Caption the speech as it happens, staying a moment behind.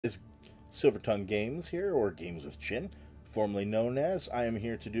Is Silvertongue Games here, or Games with Chin, formerly known as. I am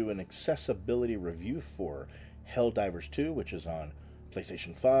here to do an accessibility review for Helldivers 2, which is on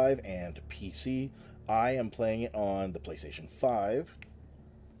PlayStation 5 and PC. I am playing it on the PlayStation 5.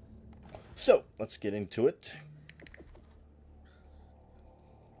 So, let's get into it.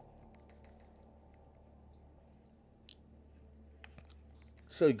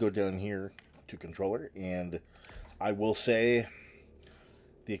 So, you go down here to controller, and I will say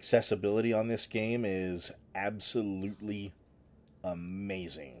the accessibility on this game is absolutely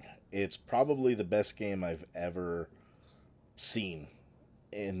amazing. It's probably the best game I've ever seen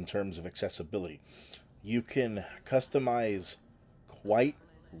in terms of accessibility. You can customize quite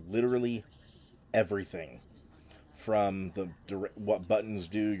literally everything from what buttons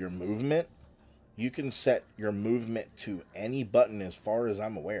do your movement. You can set your movement to any button as far as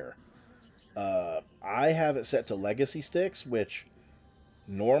I'm aware. I have it set to legacy sticks, which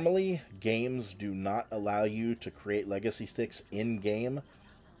normally games do not allow you to create legacy sticks in game.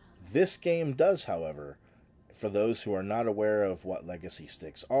 This game does, however. For those who are not aware of what legacy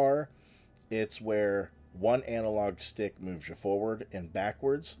sticks are, it's where one analog stick moves you forward and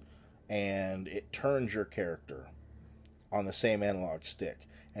backwards, and it turns your character on the same analog stick.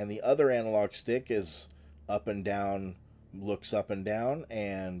 And the other analog stick is up and down, looks up and down,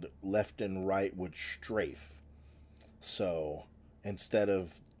 and left and right would strafe. So instead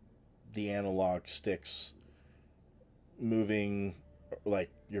of the analog sticks moving like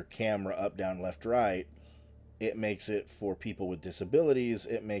your camera up, down, left, right, it makes it for people with disabilities,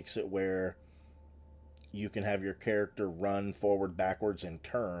 it makes it where you can have your character run forward, backwards, and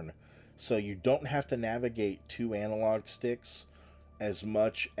turn. So you don't have to navigate two analog sticks as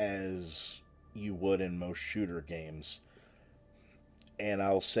much as you would in most shooter games. And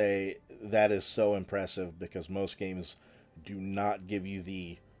I'll say that is so impressive because most games do not give you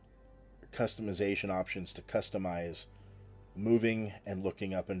the customization options to customize moving and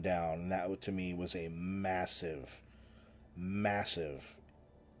looking up and down. And that to me was a massive, massive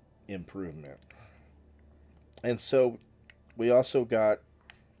improvement. And so we also got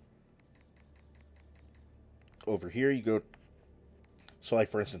over here, you go, so like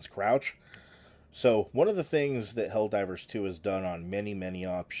for instance, crouch. So one of the things that Helldivers 2 has done on many, many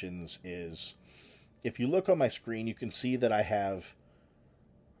options is if you look on my screen, you can see that I have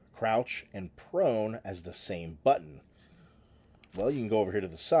crouch and prone as the same button. Well, you can go over here to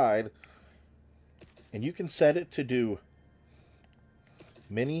the side and you can set it to do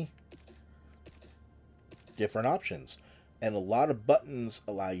many different options. And a lot of buttons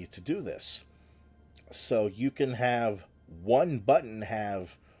allow you to do this. So you can have one button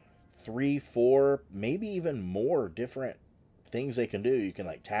have three, four, maybe even more different things they can do. You can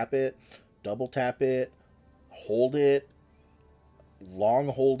like tap it, double tap it, hold it, long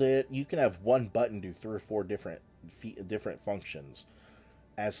hold it. You can have one button do three or four different functions.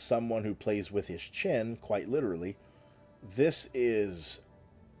 As someone who plays with his chin, quite literally, this is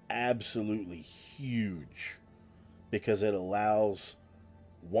absolutely huge because it allows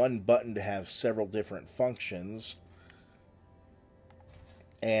one button to have several different functions.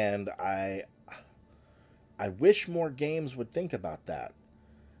 And I wish more games would think about that.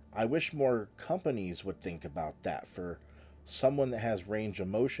 I wish more companies would think about that. For someone that has range of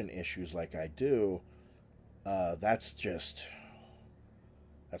motion issues like I do, that's just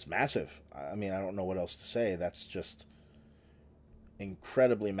that's massive. I mean, I don't know what else to say. That's just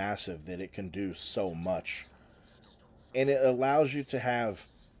incredibly massive that it can do so much, and it allows you to have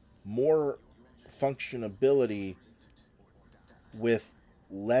more functionability with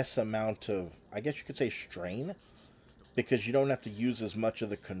less amount of, I guess you could say, strain, because you don't have to use as much of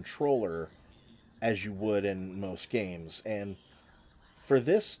the controller as you would in most games. And for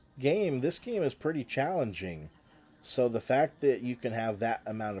this game is pretty challenging. So the fact that you can have that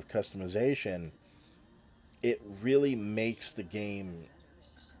amount of customization, it really makes the game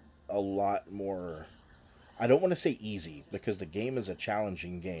a lot more. I don't want to say easy because the game is a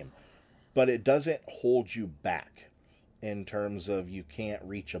challenging game, but it doesn't hold you back in terms of you can't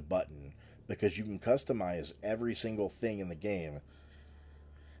reach a button because you can customize every single thing in the game.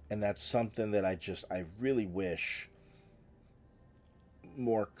 And that's something that I really wish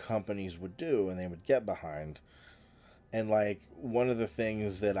more companies would do and they would get behind. And like one of the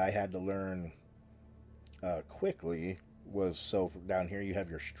things that I had to learn quickly was, so down here you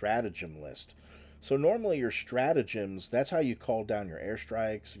have your stratagem list. So normally your stratagems, that's how you call down your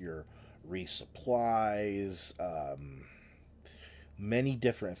airstrikes, your resupplies, many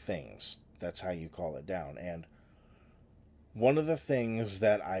different things. That's how you call it down. And one of the things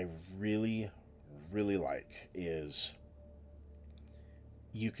that I really, really like is,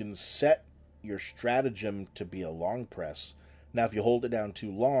 you can set your stratagem to be a long press. Now, if you hold it down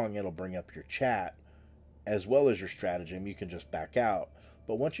too long, it'll bring up your chat as well as your stratagem. You can just back out.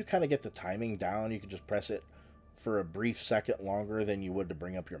 But once you kind of get the timing down, you can just press it for a brief second longer than you would to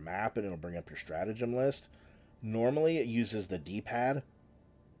bring up your map, and it'll bring up your stratagem list. Normally, it uses the D-pad,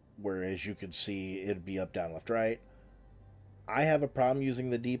 whereas you could see it'd be up, down, left, right. I have a problem using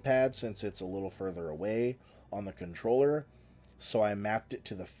the D-pad since it's a little further away on the controller, so I mapped it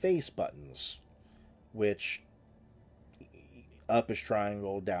to the face buttons, which up is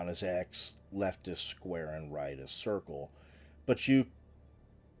triangle, down is X, left is square, and right is circle. But you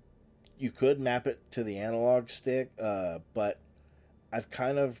could map it to the analog stick, but I've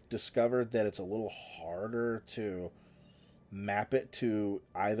kind of discovered that it's a little harder to map it to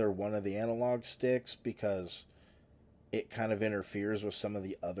either one of the analog sticks because it kind of interferes with some of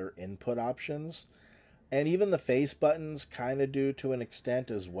the other input options. And even the face buttons kind of do to an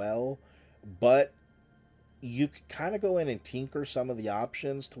extent as well, but you can kind of go in and tinker some of the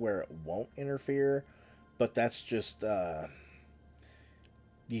options to where it won't interfere, but that's just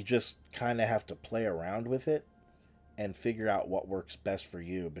you just kind of have to play around with it and figure out what works best for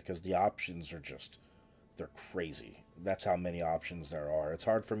you because the options are just they're crazy. That's how many options there are. It's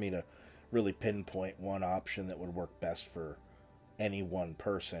hard for me to really pinpoint one option that would work best for any one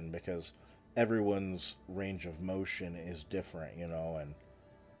person because everyone's range of motion is different, and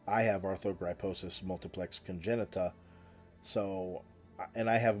I have arthrogryposis multiplex congenita, so and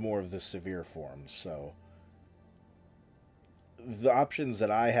I have more of the severe forms, so the options that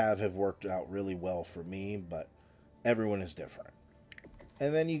I have worked out really well for me, but everyone is different.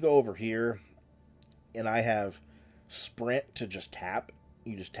 And then you go over here, and I have sprint to just tap.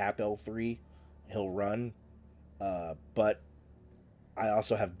 You just tap L3, he'll run. But I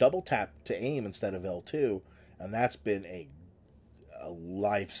also have double tap to aim instead of L2, and that's been a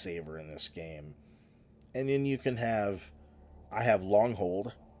lifesaver in this game. And then you can I have long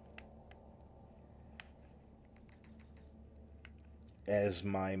hold as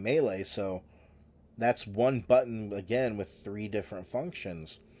my melee, so that's one button again with three different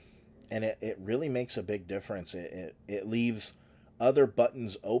functions. And it really makes a big difference. It leaves other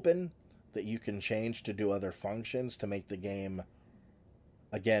buttons open that you can change to do other functions to make the game,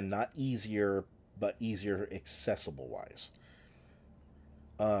 again, not easier, but easier accessible wise.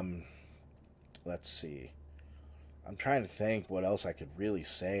 Um, let's see. I'm trying to think what else I could really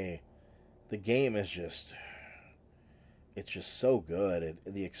say. The game is it's just so good.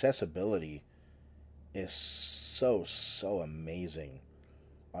 The accessibility is so amazing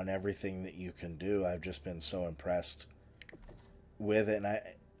on everything that you can do. I've just been so impressed with it, and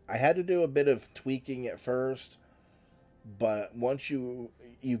I had to do a bit of tweaking at first, but once you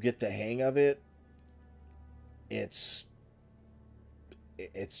get the hang of it, it's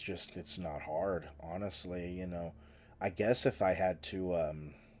it's just it's not hard, honestly. I guess if I had to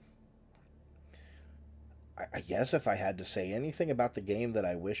I guess if I had to say anything about the game that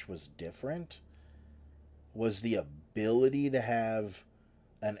I wish was different was the ability to have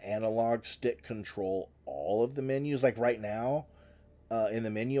an analog stick control all of the menus. Like right now, in the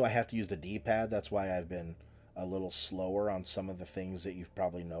menu, I have to use the D-pad. That's why I've been a little slower on some of the things that you've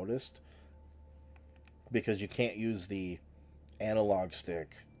probably noticed because you can't use the analog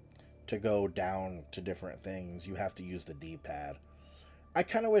stick to go down to different things. You have to use the D-pad. I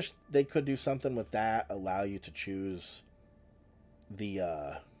kind of wish they could do something with that, allow you to choose the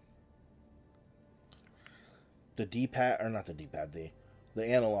the D-pad or not the D-pad, the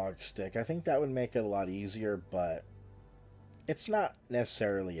analog stick. I think that would make it a lot easier, but it's not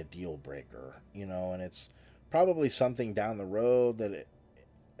necessarily a deal breaker, and it's probably something down the road that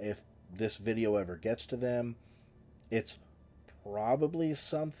if this video ever gets to them, it's probably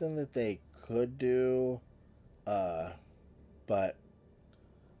something that they could do. Uh, but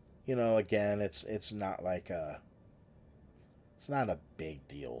again, it's not like it's not a big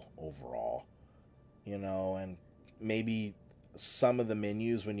deal overall, and maybe some of the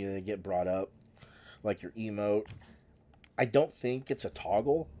menus when they get brought up, like your emote, I don't think it's a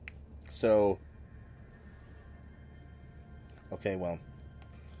toggle. So, okay, well,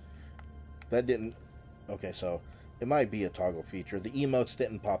 that didn't. Okay, so it might be a toggle feature. The emotes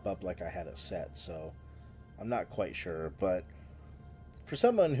didn't pop up like I had it set, so I'm not quite sure. But for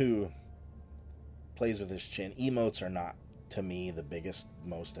someone who plays with his chin, emotes are not, to me, the biggest,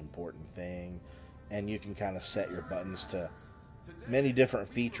 most important thing. And you can kind of set your buttons to many different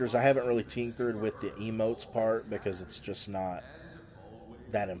features. I haven't really tinkered with the emotes part because it's just not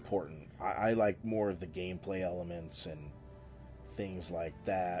that important. I like more of the gameplay elements and things like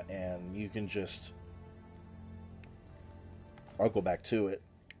that. And you can just I'll go back to it.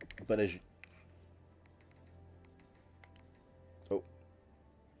 But as you, oh,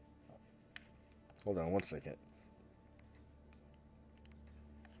 hold on one second.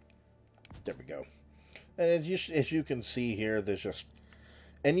 There we go. And as you can see here, there's just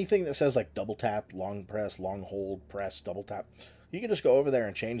anything that says like double tap, long press, long hold, press, double tap. You can just go over there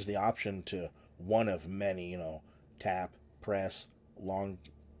and change the option to one of many. Tap, press, long.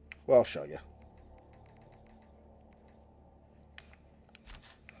 Well, I'll show you.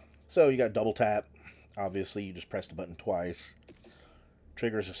 So you got double tap. Obviously, you just press the button twice.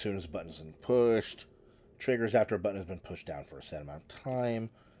 Triggers as soon as the button has been pushed. Triggers after a button has been pushed down for a set amount of time.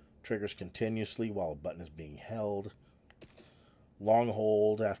 Triggers continuously while a button is being held. Long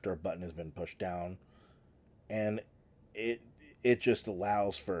hold after a button has been pushed down. And it it just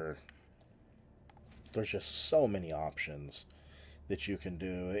allows for, there's just so many options that you can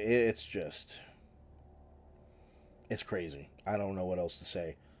do. It's crazy. I don't know what else to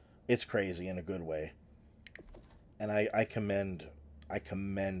say. It's crazy in a good way. And I commend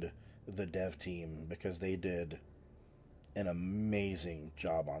the dev team because they did an amazing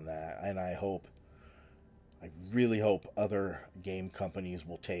job on that. And I really hope other game companies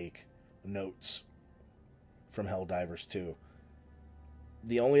will take notes from Helldivers 2.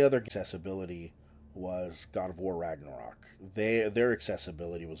 The only other accessibility was God of War Ragnarok. Their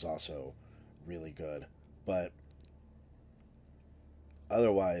accessibility was also really good, but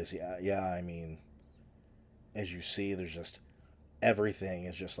otherwise, yeah. I mean, as you see, there's just everything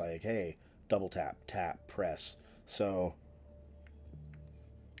is just like, hey, double tap, tap, press. So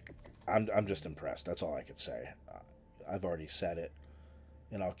I'm just impressed. That's all I could say. I've already said it,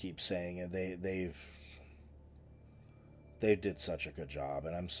 and I'll keep saying it. They did such a good job,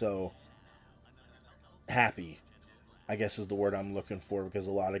 and I'm so happy, I guess is the word I'm looking for, because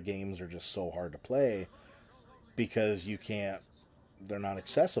a lot of games are just so hard to play because you can't, they're not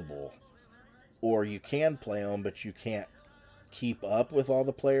accessible, or you can play them but you can't keep up with all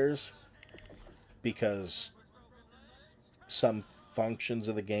the players because some functions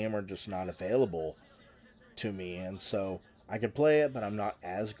of the game are just not available to me, and so I can play it but I'm not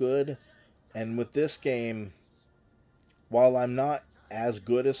as good. And with this game, while I'm not as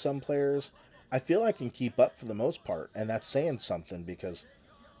good as some players, I feel I can keep up for the most part, and that's saying something because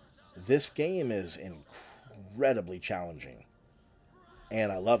this game is incredibly challenging,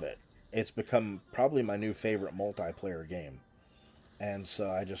 and I love it. It's become probably my new favorite multiplayer game. And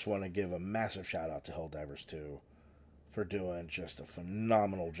so I just want to give a massive shout out to Helldivers 2 for doing just a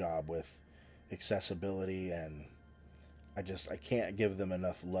phenomenal job with accessibility, and I can't give them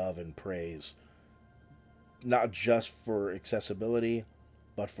enough love and praise, not just for accessibility,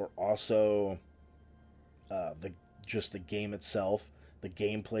 but for also the just the game itself. The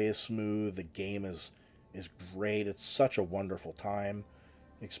gameplay is smooth. The game is great. It's such a wonderful time,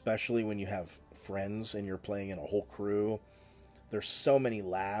 especially when you have friends and you're playing in a whole crew. There's so many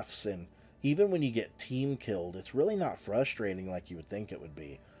laughs, and even when you get team killed, it's really not frustrating like you would think it would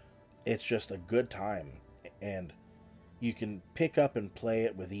be. It's just a good time, and you can pick up and play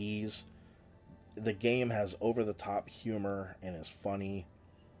it with ease. The game has over the top humor and is funny.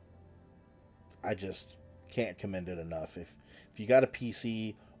 I just can't commend it enough. If you got a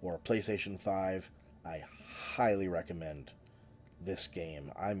PC or a PlayStation 5, I highly recommend this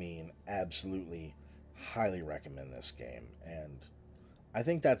game. I mean, absolutely highly recommend this game. And I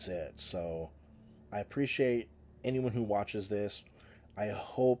think that's it. So I appreciate anyone who watches this. I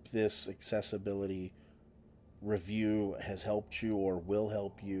hope this accessibility review has helped you or will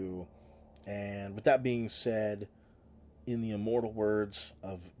help you. And with that being said, in the immortal words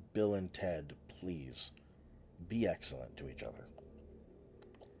of Bill and Ted, please be excellent to each other.